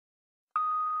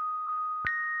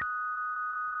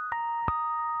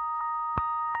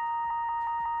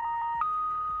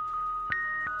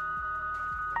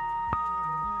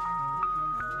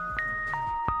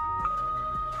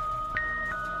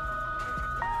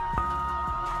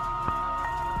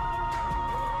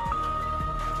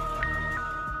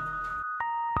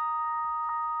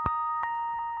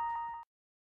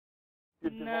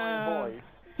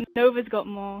Nova's got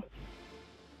more.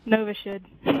 Nova should.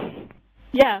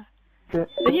 Yeah. Do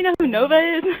you know who Nova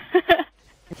is?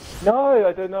 No,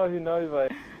 I don't know who Nova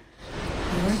is.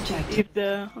 He's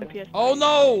the on PS. Oh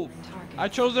no! I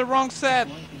chose the wrong set!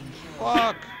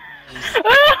 Fuck!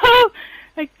 Oh!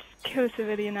 I just killed a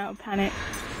civilian out of panic.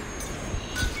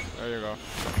 There you go.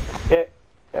 Get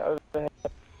over here.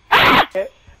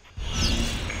 Get.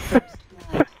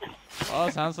 Oh,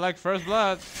 sounds like first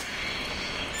blood.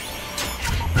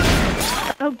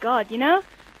 Oh god, you know?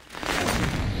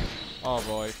 Oh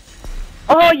boy.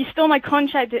 Oh, you stole my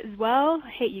contract as well? I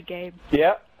hate you, Gabe.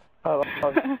 Yeah.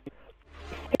 I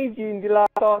saved you in the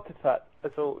last artifact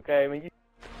assault game and you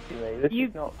me. This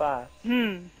is not bad.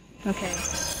 Okay.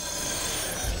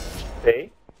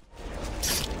 See?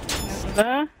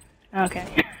 Nova? Okay.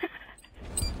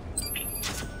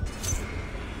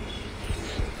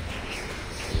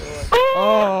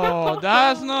 Oh,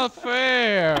 that's not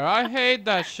fair! I hate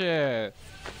that shit!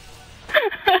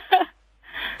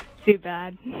 Too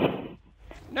bad.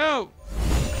 No!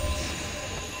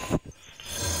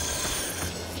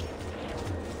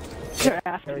 You're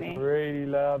after me. Really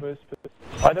loud whisper.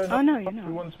 I don't know. Oh no, you're not.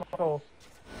 Who wants my call?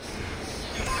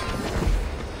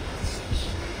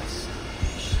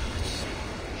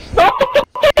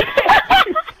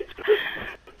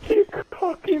 You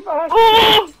cocky bastard!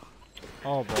 Oh!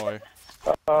 Oh boy.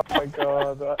 Oh my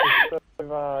god, that is so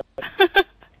bad.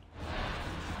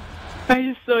 I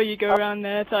just saw you go around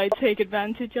there, so I take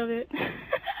advantage of it.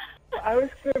 I was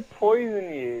gonna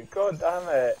poison you. God damn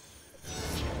it.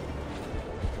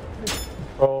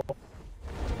 Oh.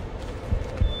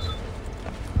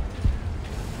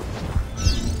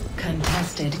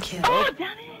 Contested kill. Oh,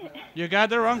 damn it! You got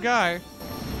the wrong guy.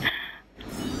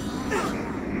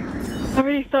 I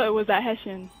really thought it was that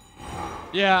Hessian.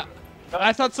 Yeah,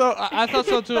 I thought so. I thought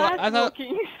so too. I thought.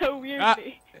 Walking so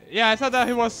weirdly. Yeah, I thought that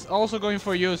he was also going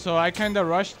for you, so I kind of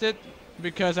rushed it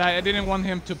because I didn't want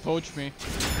him to poach me.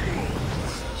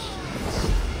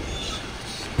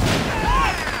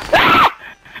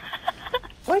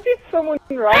 Why did someone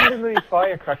randomly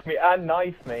firecrack me and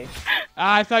knife me?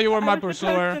 I thought you were my I was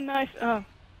supposed pursuer. to knife. Oh.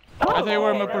 I thought you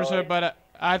were my really? pursuer, but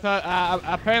I thought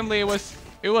apparently it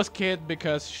was Kid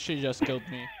because she just killed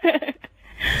me.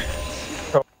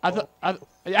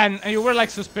 And you were like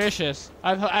suspicious.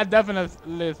 I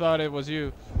definitely thought it was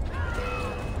you.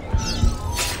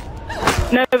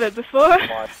 No, but before, Oh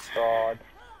my god.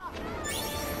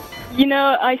 you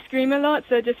know, I scream a lot,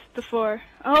 so just before.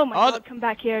 Oh my god, come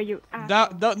back here, you ass.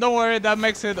 Don't worry, that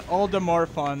makes it all the more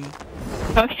fun.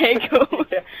 Okay, cool.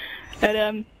 Yeah.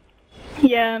 But,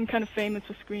 yeah, I'm kind of famous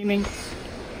for screaming.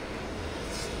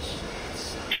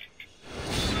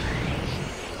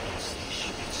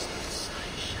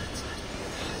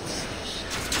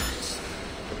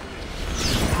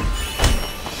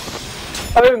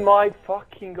 Oh my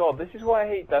fucking god, this is why I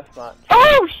hate Deathmatch.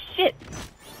 Oh shit!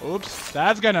 Oops,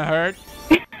 that's gonna hurt.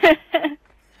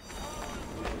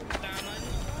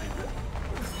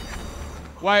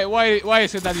 Why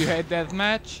is it that you hate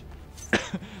Deathmatch?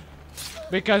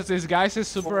 Because this guy's is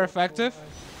super effective?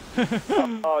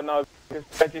 Oh no,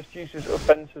 because I just used his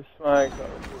offensive smoke.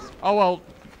 Oh well,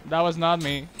 that was not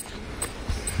me.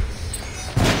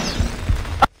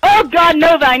 Oh god,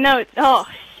 Nova, I know it. Oh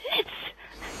shit!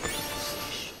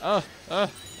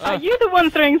 Are you the one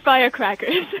throwing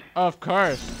firecrackers? Of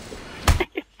course.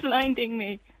 It's blinding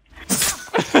me.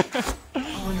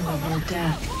 Honorable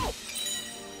death.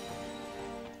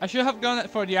 I should have gone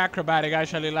for the acrobatic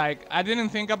actually, like, I didn't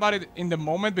think about it in the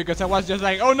moment because I was just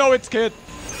like, oh no, it's Kid!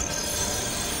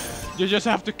 You just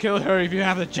have to kill her if you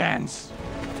have the chance.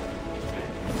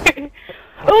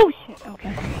 Oh shit,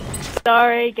 okay.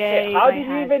 Sorry, Gabe. How did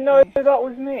you even know that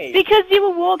was me? Because you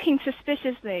were walking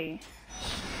suspiciously.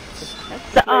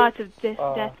 That's the art of this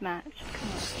deathmatch.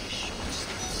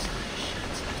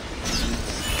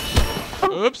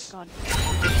 Oh, oops. God.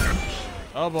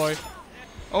 Oh boy.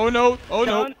 Oh no, oh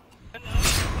no.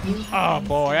 Oh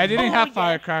boy, I didn't have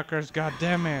firecrackers, god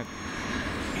damn it.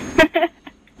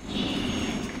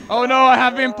 Oh no, I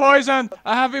have been poisoned!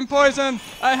 I have been poisoned!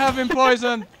 I have been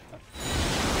poisoned!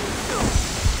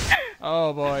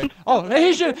 Oh boy. Oh, the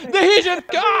Hessian! The Hessian!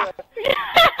 Ah!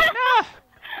 Ah!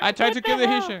 I tried to kill the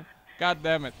Hessian. God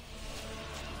damn it.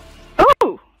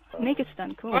 Oh! Make it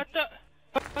stun, cool. What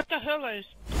the hell is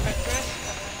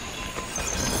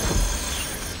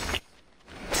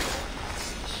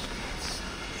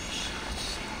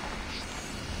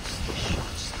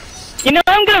You know,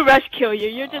 I'm gonna rush kill you.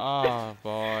 You're just Oh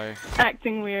boy.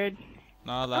 acting weird.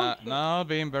 No, that, no,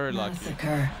 being very lucky.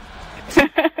 Massacre.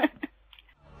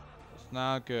 It's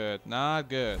not good, not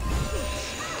good.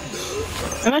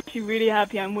 I'm actually really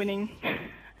happy I'm winning.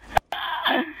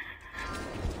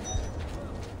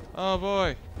 Oh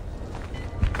boy.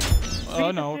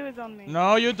 Oh no.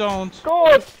 No, you don't.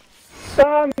 God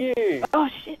damn you! Oh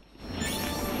shit.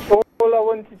 All I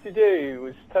wanted to do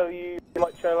was tell you how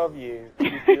much I love you.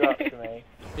 You do that to me.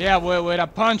 Yeah, with a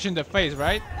punch in the face,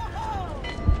 right?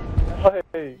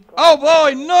 Hey, Oh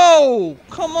boy, no!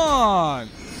 Come on!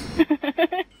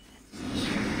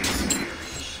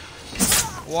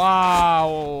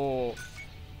 Wow!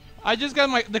 I just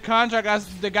got the contract as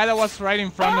the guy that was right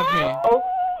in front of me. Oh,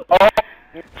 oh.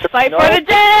 Fight for the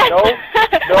death! No,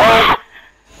 no.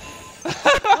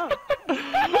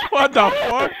 What the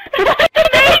fuck? That's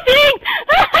amazing!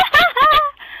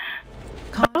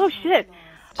 Oh shit!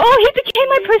 Oh, he became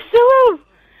my pursuer!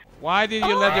 Why did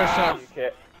you let yourself?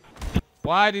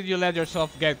 Why did you let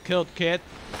yourself get killed, kid?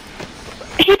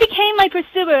 He became my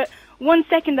pursuer 1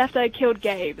 second after I killed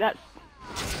Gabe. That's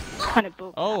kind of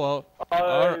bull. Oh well.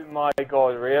 Oh my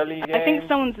god, really? Game? I think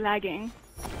someone's lagging.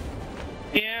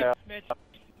 Yeah.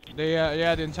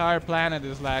 Yeah, the entire planet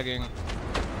is lagging.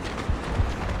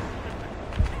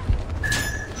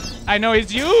 I know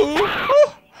it's you!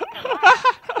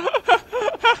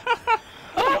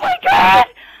 Oh my god!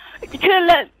 You could have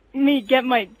let me get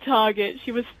my target.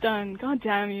 She was stunned. God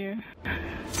damn you.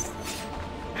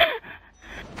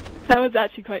 That was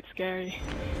actually quite scary.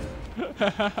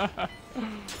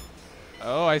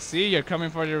 Oh, I see. You're coming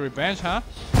for your revenge, huh?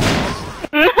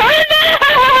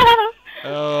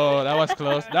 Oh, that was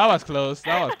close. That was close.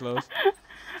 That was close.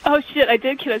 Oh shit, I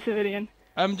did kill a civilian.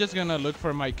 I'm just gonna look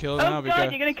for my kill Oh now god,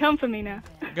 because you're gonna come for me now.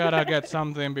 gotta get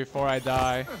something before I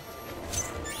die.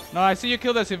 No, I see you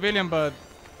killed a civilian, but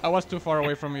I was too far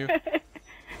away from you.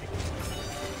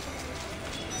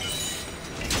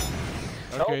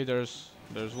 Okay, there's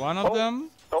one of them.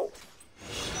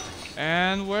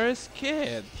 And where is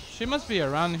Kid? She must be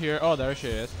around here. Oh, there she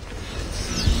is.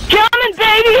 Coming,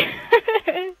 baby!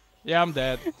 Yeah, I'm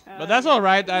dead. But that's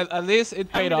alright. At least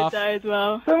it paid off. Die as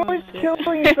well. Someone's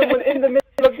killing someone in the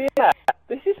middle of the air.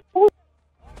 This is bullshit.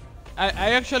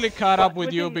 I actually caught up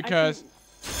with you because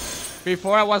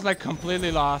before I was like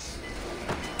completely lost.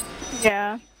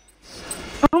 Yeah.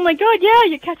 Oh my god, yeah,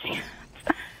 you're catching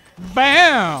up.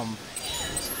 Bam!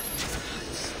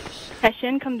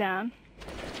 Hessian, come down.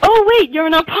 Oh wait, you're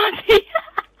in our party!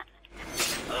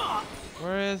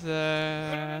 Where is it?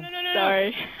 No.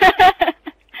 Sorry.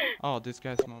 Oh, this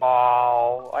guy's moving.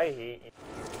 Oh, I hate you.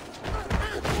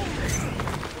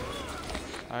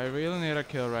 I really need a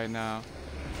kill right now.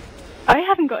 I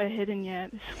haven't got a hidden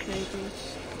yet. This is crazy.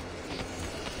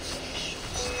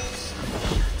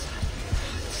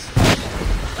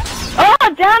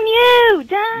 Oh, damn you!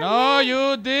 Damn! No,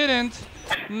 you didn't.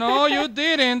 No, you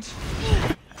didn't.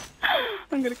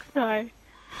 I'm gonna cry.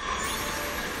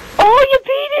 Oh, you're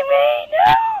beating me! No!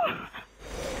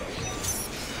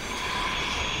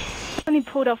 I only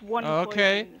pulled off one point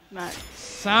in this match.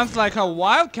 Sounds like a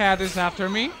wildcat is after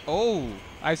me. Oh,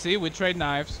 I see. We trade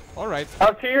knives. All right.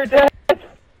 After you're dead.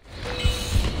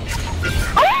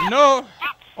 No.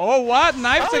 Oh, what?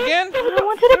 Knives again? I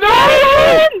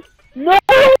wanted to No!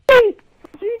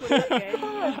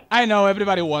 I know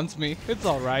everybody wants me. It's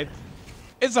all right.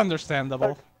 It's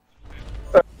understandable.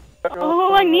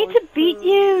 Oh, I need to beat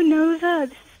you, Nova.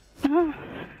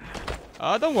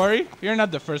 Oh, don't worry. You're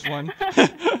not the first one.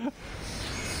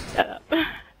 Shut up.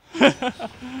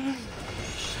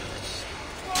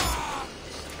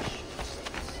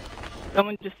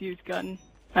 Someone just used gun.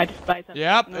 I despise that.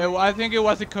 Yep, I think it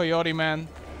was the coyote man.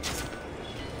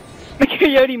 The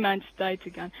coyote man just died to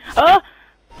gun. Oh!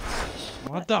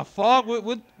 What the fuck?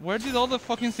 Where did all the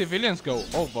fucking civilians go?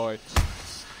 Oh boy.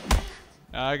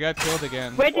 I got killed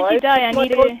again. Where did you die? I need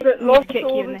to kick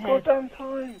you in the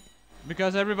head.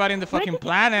 Because everybody in the fucking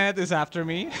planet is after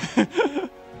me.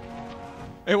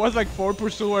 It was like 4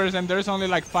 pursuers and there's only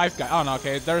like 5 guys. Oh no,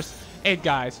 okay, there's 8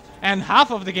 guys. And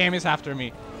half of the game is after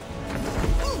me.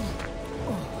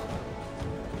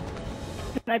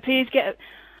 Can I please get...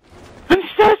 I'm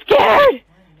so scared!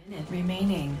 1 minute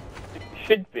remaining.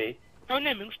 Should be. No,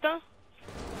 me gusta.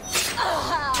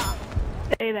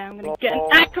 Stay there, I'm gonna get an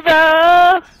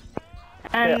acro!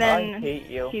 And Yeah, I then hate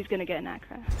you. he's gonna get an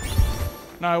acro.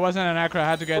 No, it wasn't an acro. I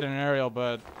had to get an aerial,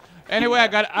 but anyway, I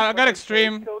got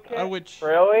extreme, which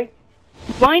Really?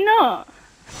 Why not?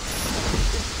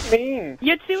 Mean.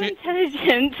 You're too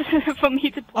intelligent for me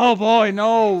to... oh boy,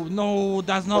 no,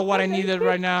 that's not what I needed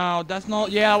right now. That's not.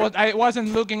 Yeah, I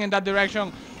wasn't looking in that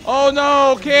direction. Oh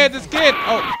no, kid, this kid.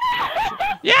 Oh,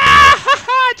 yeah,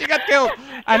 she got killed,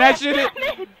 and actually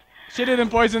she didn't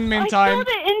poison me in time. I saw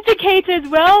the indicator as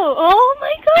well. Oh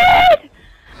my god!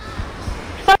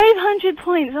 200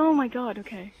 points. Oh my god.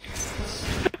 Okay.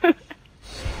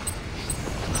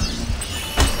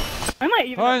 I might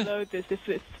even upload this if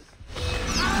it's...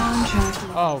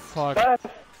 Oh, fuck.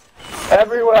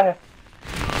 Everywhere!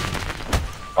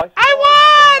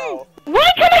 I won! Why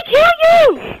can I kill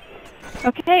you?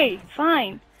 Okay,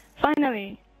 fine.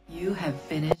 Finally. You have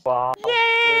finished. Wow.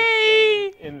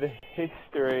 Yay! In the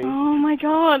history. Oh my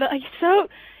god,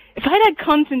 if I had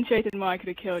concentrated more, I could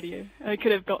have killed you. I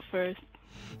could have got first.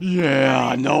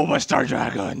 Yeah, Nova Star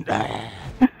Dragon. No,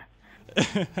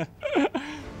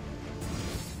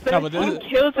 but this is...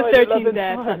 kills the 13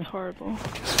 deaths, that's horrible.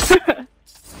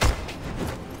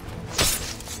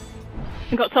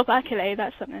 I got top accolade,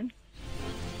 that's something.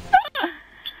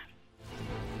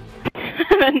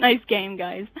 A nice game,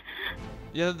 guys.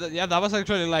 Yeah, that was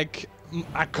actually like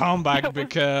a comeback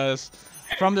because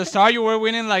from the start you were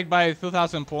winning like by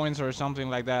 2,000 points or something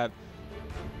like that.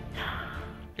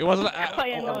 It was like...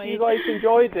 Quite annoyed. You guys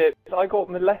enjoyed it. I got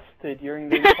molested during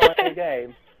the entire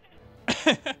game.